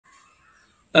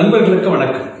நண்பர்களுக்கு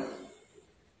வணக்கம்.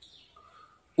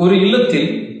 ஒரு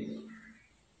இல்லத்தில்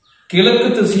கிழக்கு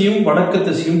திசையும் வடக்கு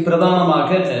திசையும்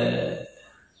பிரதானமாக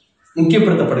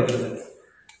முக்கியப்படுத்தப்படுகிறது.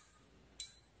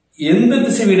 எந்த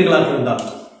திசை வீடுகளாக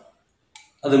இருந்தாலும்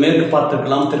அது மேற்கு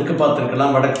பார்த்திருக்கலாம், தெற்கு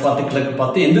பார்த்திருக்கலாம், வடக்கு பார்த்து, கிழக்கு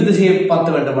பார்த்து, எந்த திசையை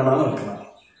பார்த்து வேண்டுமானாலும் இருக்கலாம்.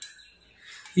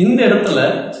 இந்த இடத்துல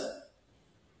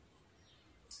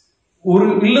ஒரு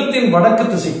இல்லத்தின் வடக்கு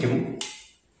திசைக்கும்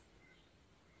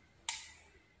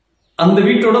அந்த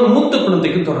வீட்டோட மூத்த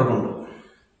குழந்தைக்கு தொடர்பு உண்டு.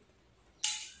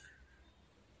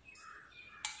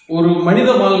 ஒரு மனித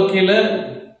வாழ்க்கையில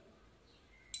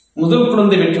முதல்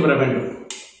குழந்தை வெற்றி பெற வேண்டும்,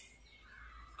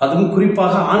 அதுவும்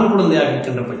குறிப்பாக ஆண் குழந்தையாக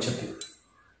இருக்கின்ற பட்சத்தில்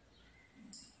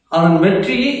அதன்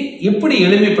வெற்றியை எப்படி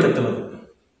எளிமைப்படுத்துவது?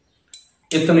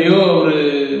 எத்தனையோ ஒரு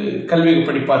கல்வி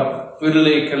படிப்பார்,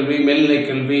 உயர்நிலை கல்வி, மேல்நிலை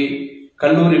கல்வி,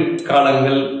 கல்லூரி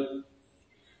காலங்கள்,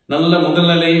 நல்ல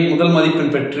முதல்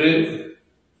மதிப்பெண் பெற்று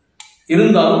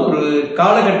இருந்தாலும் ஒரு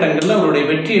காலகட்டங்களில் அவருடைய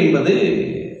வெற்றி என்பது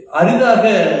அரிதாக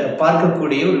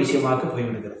பார்க்கக்கூடிய ஒரு விஷயமாக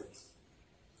போய்விடுகிறது.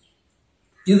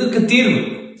 இதற்கு தீர்வு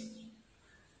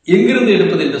எங்கிருந்து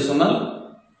எடுப்பது என்று சொன்னால்,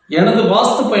 எனது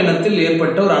வாஸ்து பயணத்தில்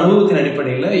ஏற்பட்ட ஒரு அனுபவத்தின்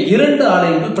அடிப்படையில் 2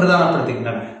 ஆலயங்கள்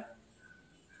பிரதானப்படுத்துகின்றன.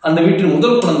 அந்த வீட்டின்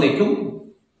முதல் குழந்தைக்கும்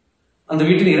அந்த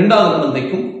வீட்டின் 2வது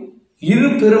குழந்தைக்கும்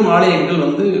 2 பெரும் ஆலயங்கள்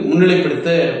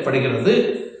முன்னிலைப்படுத்தப்படுகிறது.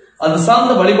 அது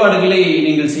சார்ந்த வழிபாடுகளை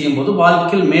நீங்கள் செய்யும் போது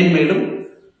வாழ்க்கையில் மேன்மேலும்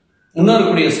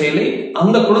முன்னேறக்கூடிய செயலை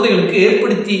அந்த குழந்தைகளுக்கு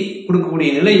ஏற்படுத்தி கொடுக்கக்கூடிய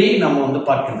நிலையை நாம்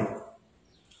பார்க்கின்றோம்.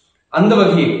 அந்த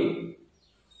வகையில்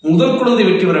முதல் குழந்தை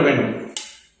வெற்றி பெற வேண்டும்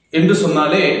என்று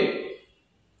சொன்னாலே,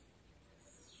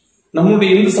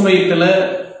 நம்முடைய இந்து சமயத்தில்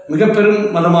மிக பெரும்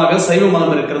மதமாக சைவ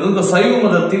மதம் இருக்கிறது. இந்த சைவ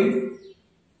மதத்தில்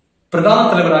பிரதான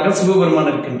தலைவராக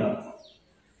சிவபெருமான் இருக்கின்றார்.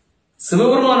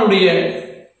 சிவபெருமானுடைய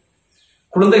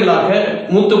குழந்தைகளாக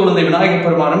மூத்த குழந்தை விநாயகப்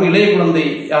பெருமானும், இளைய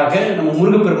குழந்தையாக நம்ம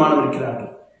முருகப்பெருமானும்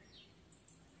இருக்கிறார்கள்.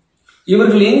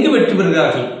 இவர்கள் எங்கு வெற்றி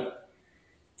பெறுகிறார்கள்,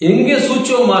 எங்கே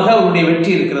சூட்சமாக அவருடைய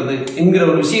வெற்றி இருக்கிறது என்கிற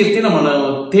ஒரு விஷயத்தை நம்ம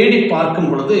தேடி பார்க்கும்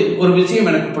பொழுது ஒரு விஷயம்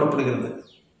எனக்கு புலப்படுகிறது.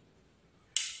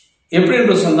 எப்படி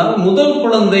என்று சொன்னால், முதல்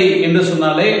குழந்தை என்று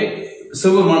சொன்னாலே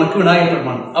சிவபெருமானுக்கு விநாயகப்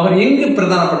பெருமான், அவர் எங்கு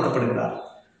பிரதானப்படுத்தப்படுகிறார்,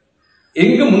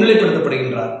 எங்கு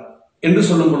முன்னிலைப்படுத்தப்படுகின்றார் என்று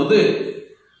சொல்லும் பொழுது,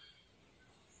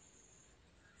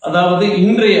 அதாவது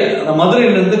இன்றைய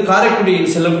மதுரையிலிருந்து காரைக்குடி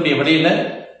செல்லக்கூடிய வழியில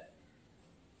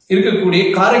இருக்கக்கூடிய,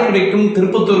 காரைக்குடிக்கும்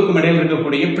திருப்பத்தூருக்கும் இடையில்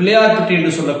இருக்கக்கூடிய பிள்ளையார்பட்டி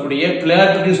என்று சொல்லக்கூடிய,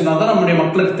 பிள்ளையார்பட்டி சொன்னால்தான் நம்முடைய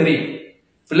மக்களுக்கு தெரியும்,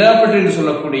 பிள்ளையார்பட்டி என்று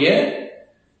சொல்லக்கூடிய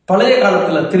பழைய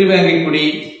காலத்துல திருவேங்கைக்குடி,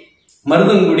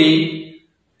 மருதங்குடி,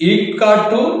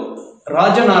 ஈக்காட்டூர்,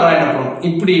 ராஜநாராயணபுரம்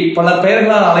இப்படி பல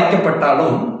பெயர்களால்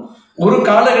அழைக்கப்பட்டாலும் ஒரு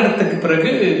காலகட்டத்துக்கு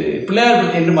பிறகு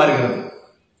பிள்ளையார்பட்டி என்று மாறுகிறது.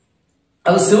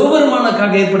 அது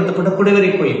சிவபெருமானுக்காக ஏற்படுத்தப்பட்ட குடைவரை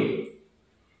கோயில்.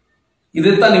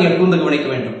 இதைத்தான் நீங்கள் கூர்ந்து கவனிக்க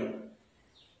வேண்டும்.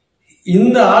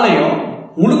 இந்த ஆலயம்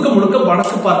முழுக்க முழுக்க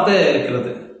வடக்கு பார்த்து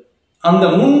இருக்கிறது. அந்த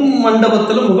முன்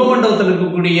மண்டபத்திலும் முக மண்டபத்தில்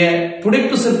இருக்கக்கூடிய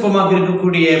புடைப்பு சிற்பமாக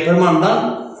இருக்கக்கூடிய பெருமான் தான்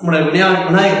நம்முடைய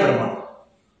விநாயக பெருமான்.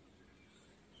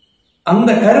 அந்த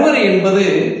கருவறை என்பது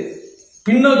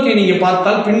பின்னோக்கி நீங்க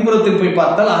பார்த்தால், பின்புறத்தில் போய்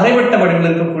பார்த்தால் அரைவட்ட வடிவில்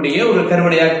இருக்கக்கூடிய ஒரு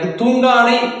கருவறையாக,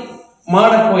 தூங்கானை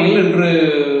மாட கோயில் என்று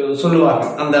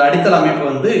சொல்லுவார்கள். அந்த அடித்தள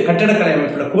அமைப்பு கட்டிடக்கலை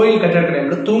அமைப்புல, கோயில் கட்டிடக்கலை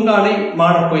அமைப்புல தூங்கானை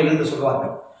மாட கோயில் என்று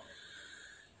சொல்லுவார்கள்.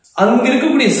 அங்க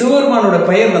இருக்கக்கூடிய சிவபெருமானோட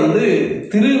பெயர்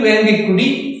திருவேங்கைக்குடி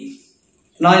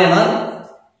நாயனார்,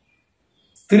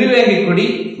 திருவேங்கைக்குடி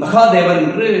மகாதேவர்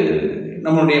என்று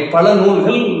நம்முடைய பல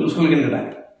நூல்கள் சொல்கின்றன.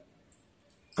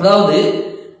 அதாவது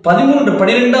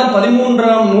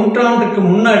 13ஆம் நூற்றாண்டுக்கு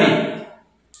முன்னாடி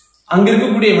அங்க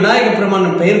இருக்கக்கூடிய விநாயக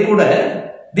பெருமான் பெயர் கூட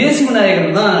தேசி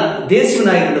விநாயகர் தான், தேசி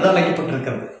விநாயகர் என்று தான்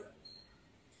அழைக்கப்பட்டிருக்கிறது.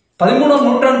 13ஆம்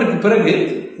நூற்றாண்டுக்கு பிறகு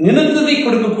நினைத்ததை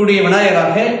கொடுக்கக்கூடிய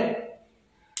விநாயகராக,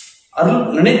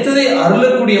 நினைத்ததை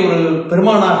அருளக்கூடிய ஒரு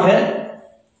பெருமானாக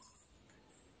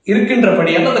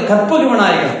இருக்கின்றபடியால் அந்த கற்பக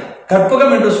விநாயகர்,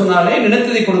 கற்பகம் என்று சொன்னாலே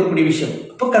நினைத்ததை கொடுக்கக்கூடிய விஷயம்,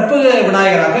 அப்ப கற்பக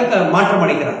விநாயகராக மாற்றம்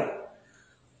அடைகிறார்.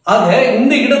 ஆக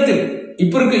இந்த இடத்தில்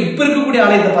இப்ப இருக்கக்கூடிய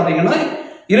ஆலயத்தை பார்த்தீங்கன்னா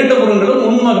 2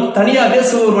 புறங்களும் தனியாக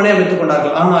சிவபெருமானை அமைத்துக்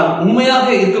கொண்டார்கள். ஆனால் உண்மையாக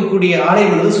இருக்கக்கூடிய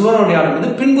ஆலயம் என்பது சிவபெருமானுடைய ஆலயம்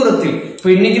என்பது பின்புறத்தில். இப்ப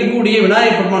இன்னைக்கு இருக்கக்கூடிய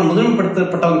விநாயகப் பெருமான்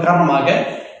முதன்மைப்படுத்தப்பட்டதன் காரணமாக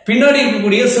பின்னாடி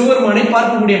இருக்கக்கூடிய சிவபெருமானை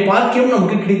பார்க்கக்கூடிய பாக்கியம்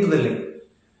நமக்கு கிடைப்பதில்லை.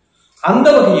 அந்த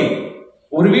வகையில்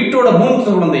ஒரு வீட்டோட மூத்த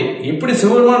குழந்தை எப்படி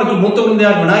சிவபெருமானுக்கு மூத்த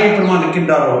குழந்தையாக விநாயகப் பெருமான்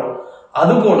இருக்கின்றாரோ,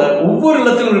 அதுபோல ஒவ்வொரு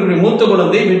இல்லத்திலும் இருக்கக்கூடிய மூத்த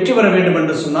குழந்தை வெற்றி பெற வேண்டும்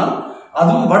என்று சொன்னால்,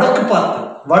 அதுவும் வடக்கு பார்த்து,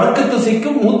 வடக்கு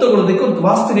திசைக்கும் மூத்த குழந்தைக்கும்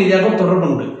வாஸ்து ரீதியாக தொடர்பு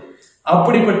உண்டு.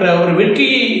 அப்படிப்பட்ட ஒரு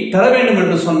வெற்றியை தர வேண்டும்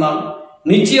என்று சொன்னால்,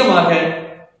 நிச்சயமாக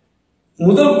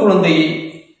முதல்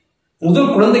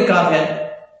குழந்தைக்காக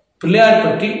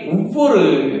பிள்ளையார்பட்டி ஒவ்வொரு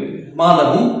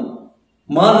மாதமும்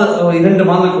 2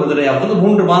 மாதங்களுக்கு ஒரு தடவையாவது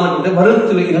 3 மாதங்களுக்கு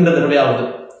வருடத்தில் 2 தடவையாவது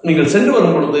நீங்கள் சென்று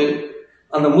வரும் பொழுது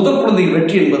அந்த முதல் குழந்தையின்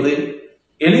வெற்றி என்பது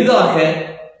எளிதாக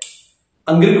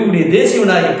அங்க இருக்கக்கூடிய தேசிய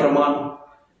விநாயகர் பெருமான்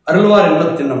அருள்வார்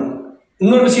என்பது திண்ணம்.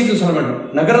 இன்னொரு விஷயத்தை சொல்ல வேண்டும்.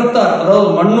 நகரத்தார், அதாவது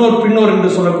மன்னோர் பின்னோர் என்று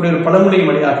சொல்லக்கூடிய ஒரு பழமொழியின்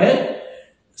வழியாக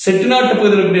செட்டிநாட்டு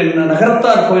பகுதியில் இருக்கக்கூடிய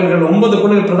நகரத்தார் கோயில்கள் 9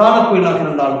 கோயில்கள் பிரதான கோயிலாக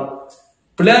இருந்தாலும்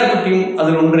பிள்ளையார்பட்டியும்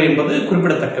அதில் ஒன்று என்பது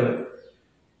குறிப்பிடத்தக்கது.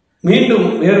 மீண்டும்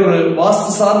வேறொரு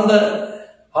வாஸ்து சார்ந்த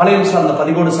ஆலயம் சார்ந்த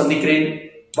பதிவோடு சந்திக்கிறேன்.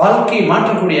 வாழ்க்கையை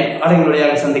மாற்றக்கூடிய ஆலயங்கள்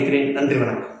வழியாக சந்திக்கிறேன். நன்றி,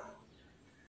 வணக்கம்.